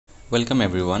Welcome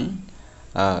everyone.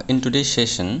 In today's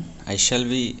session, I shall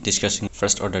be discussing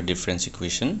first order difference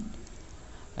equation,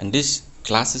 and this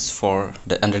class is for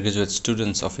the undergraduate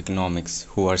students of economics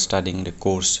who are studying the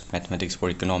course Mathematics for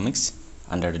Economics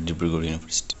under the Dibrugarh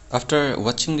University. After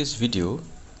watching this video,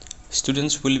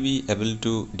 students will be able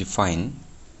to define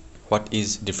what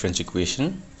is difference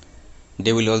equation.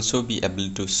 They will also be able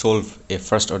to solve a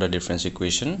first order difference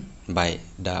equation by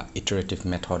the iterative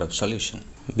method of solution.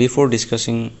 Before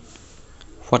discussing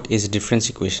what is difference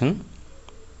equation,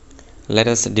 let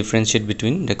us differentiate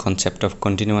between the concept of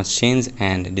continuous change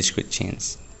and discrete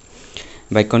change.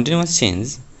 By continuous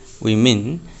change, we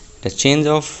mean the change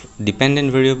of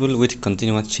dependent variable with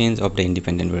continuous change of the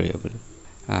independent variable.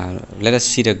 Let us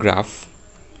see the graph.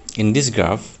 In this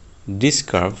graph, this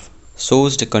curve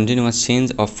shows the continuous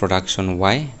change of production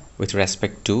y with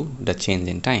respect to the change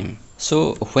in time.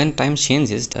 So when time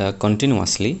changes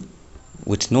continuously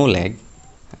with no lag,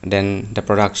 then the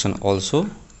production also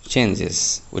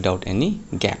changes without any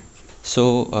gap.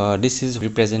 So this is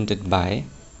represented by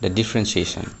the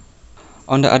differentiation.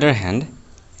 On the other hand,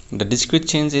 the discrete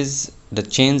change is the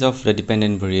change of the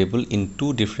dependent variable in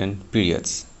two different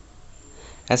periods.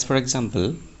 As for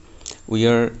example, we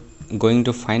are going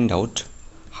to find out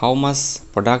how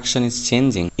much production is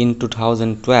changing in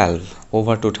 2012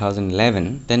 over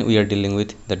 2011, then we are dealing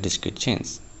with the discrete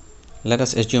change. Let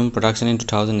us assume production in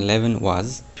 2011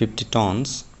 was 50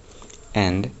 tons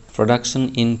and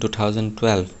production in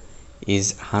 2012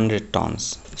 is 100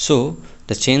 tons. So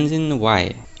the change in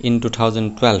y in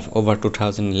 2012 over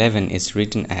 2011 is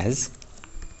written as,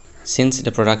 since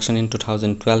the production in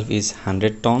 2012 is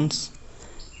 100 tons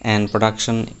and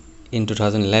production in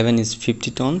 2011 is 50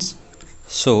 tons,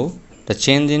 so the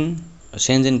change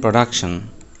in production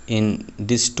in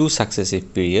these two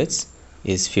successive periods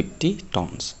is 50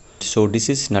 tons. So this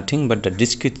is nothing but the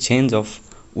discrete change of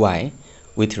y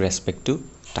with respect to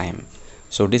time.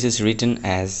 So this is written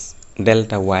as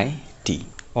delta y t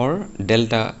or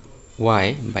delta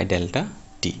y by delta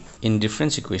t. In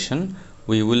difference equation,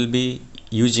 we will be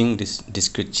using this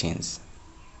discrete change.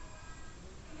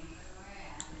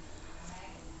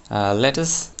 Let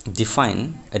us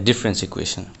define a difference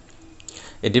equation.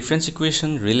 A difference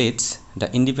equation relates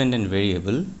the independent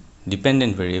variable,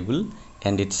 dependent variable,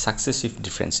 and its successive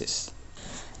differences.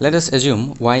 Let us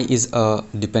assume y is a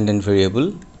dependent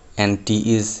variable and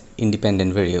t is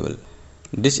independent variable.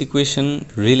 This equation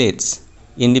relates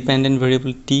independent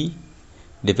variable t,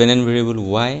 dependent variable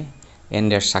y,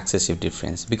 and their successive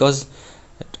difference, because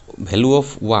value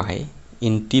of y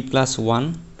in t plus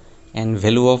 1 and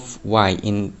value of y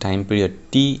in time period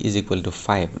t is equal to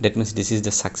 5. That means this is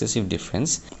the successive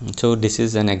difference. So this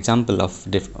is an example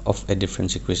of a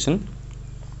difference equation.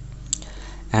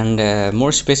 And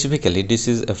more specifically, this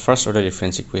is a first order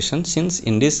difference equation, since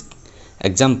in this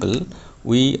example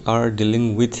we are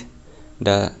dealing with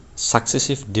the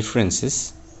successive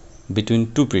differences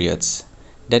between two periods.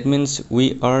 That means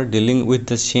we are dealing with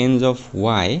the change of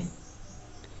y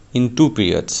in two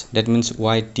periods. That means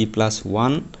yt plus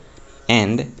 1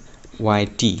 and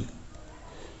yt.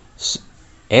 So,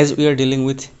 as we are dealing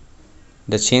with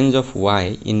the change of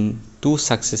y in two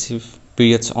successive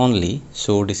periods only,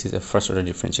 so this is a first order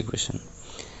difference equation.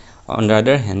 On the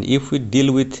other hand, if we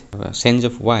deal with change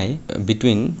of y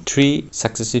between three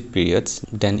successive periods,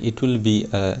 then it will be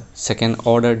a second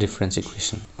order difference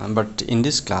equation. But in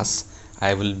this class,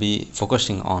 I will be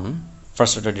focusing on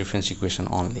first order difference equation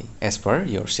only as per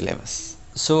your syllabus.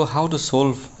 So how to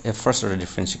solve a first order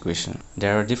difference equation?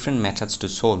 There are different methods to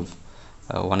solve.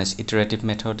 One is iterative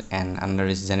method and another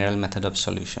is general method of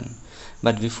solution.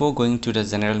 But before going to the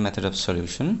general method of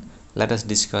solution, let us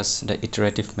discuss the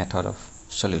iterative method of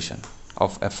solution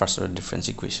of a first order difference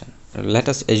equation. Let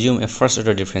us assume a first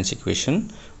order difference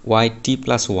equation yt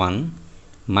plus 1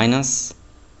 minus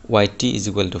yt is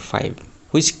equal to 5,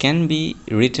 which can be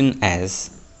written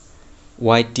as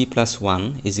yt plus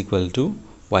 1 is equal to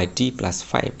yt plus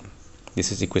 5.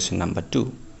 This is equation number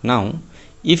 2. Now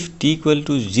if t equal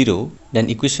to 0, then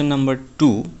equation number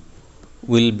 2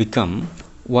 will become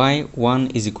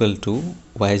y1 is equal to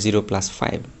y0 plus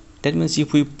 5. That means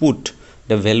if we put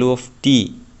the value of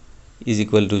t is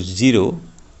equal to 0,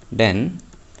 then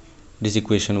this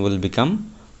equation will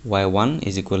become y1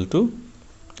 is equal to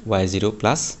y0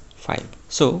 plus 5.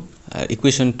 So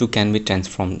equation 2 can be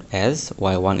transformed as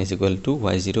y1 is equal to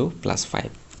y0 plus 5.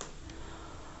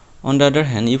 On the other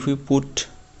hand, if we put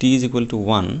t is equal to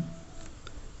 1,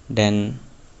 then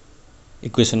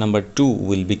equation number 2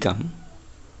 will become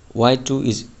y2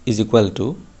 is equal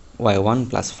to y1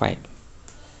 plus 5.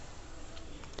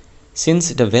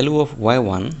 Since the value of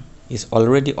y1 is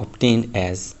already obtained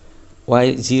as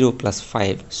y0 plus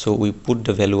 5, so we put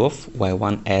the value of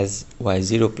y1 as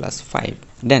y0 plus 5.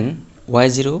 Then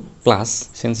y0 plus,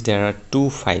 since there are two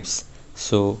 5s,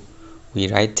 so we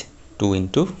write 2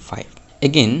 into 5.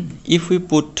 Again, if we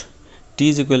put t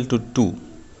is equal to 2,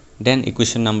 then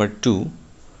equation number 2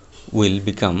 will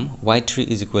become y3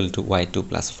 is equal to y2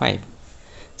 plus 5.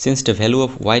 Since the value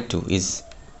of y2 is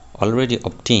already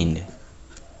obtained,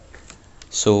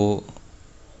 so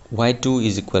y2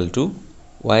 is equal to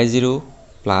y0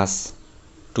 plus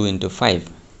 2 into 5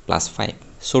 plus 5.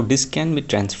 So this can be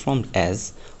transformed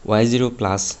as y0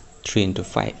 plus 3 into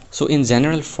 5. So in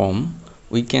general form,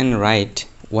 we can write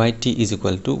yt is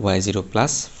equal to y0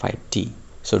 plus 5t.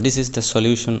 So this is the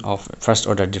solution of first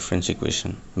order differential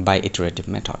equation by iterative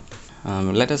method.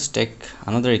 Let us take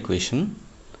another equation.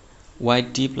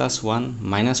 Yt plus 1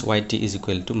 minus yt is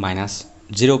equal to minus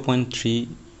 0.3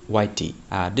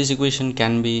 yt. This equation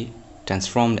can be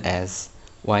transformed as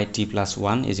yt plus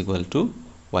 1 is equal to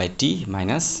yt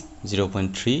minus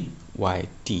 0.3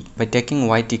 yt. By taking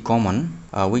yt common,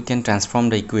 we can transform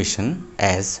the equation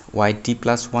as yt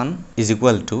plus 1 is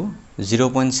equal to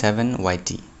 0.7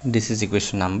 yt. This is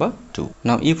equation number 2.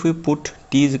 Now if we put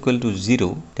t is equal to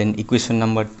 0, then equation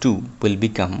number 2 will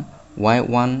become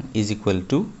y1 is equal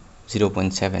to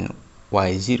 0.7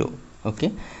 y0.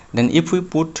 Okay, then if we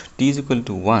put t is equal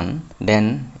to 1,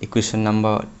 then equation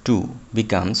number 2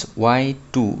 becomes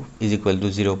y2 is equal to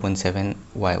 0.7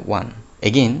 y1.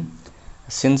 Again,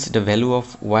 since the value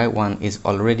of y1 is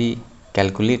already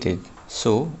calculated,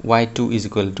 so y2 is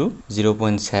equal to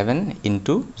 0.7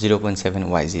 into 0.7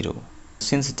 y0.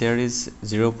 Since there is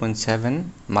 0.7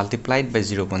 multiplied by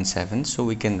 0.7, so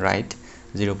we can write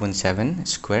 0.7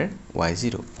 square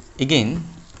y0. Again,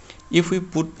 if we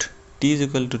put t is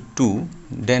equal to 2,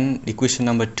 then equation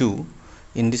number 2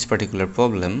 in this particular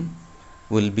problem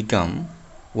will become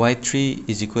y3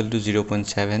 is equal to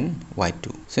 0.7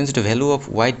 y2. Since the value of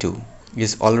y2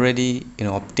 is already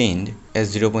obtained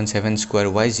as 0.7 square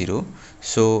y0,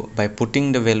 so by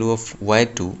putting the value of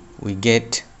y2 we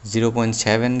get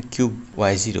 0.7 cube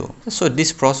y0. So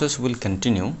this process will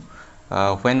continue.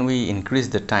 When we increase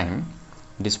the time,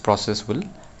 this process will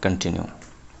continue.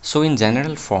 So in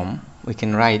general form, we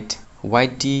can write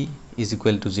yt is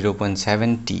equal to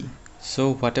 0.7 t.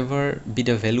 So whatever be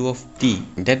the value of t,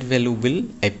 that value will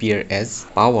appear as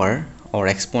power or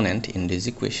exponent in this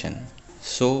equation.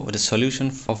 So the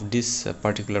solution of this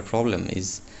particular problem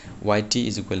is yt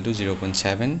is equal to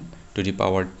 0.7 to the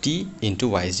power t into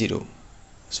y0.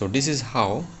 So this is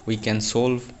how we can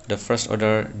solve the first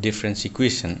order differential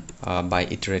equation by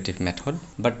iterative method.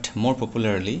 But more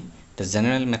popularly, the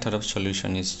general method of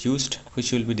solution is used,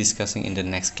 which we will be discussing in the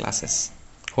next classes.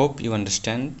 Hope you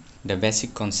understand the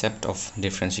basic concept of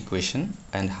differential equation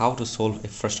and how to solve a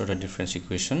first order differential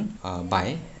equation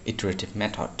by iterative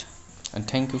method. And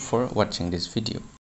thank you for watching this video.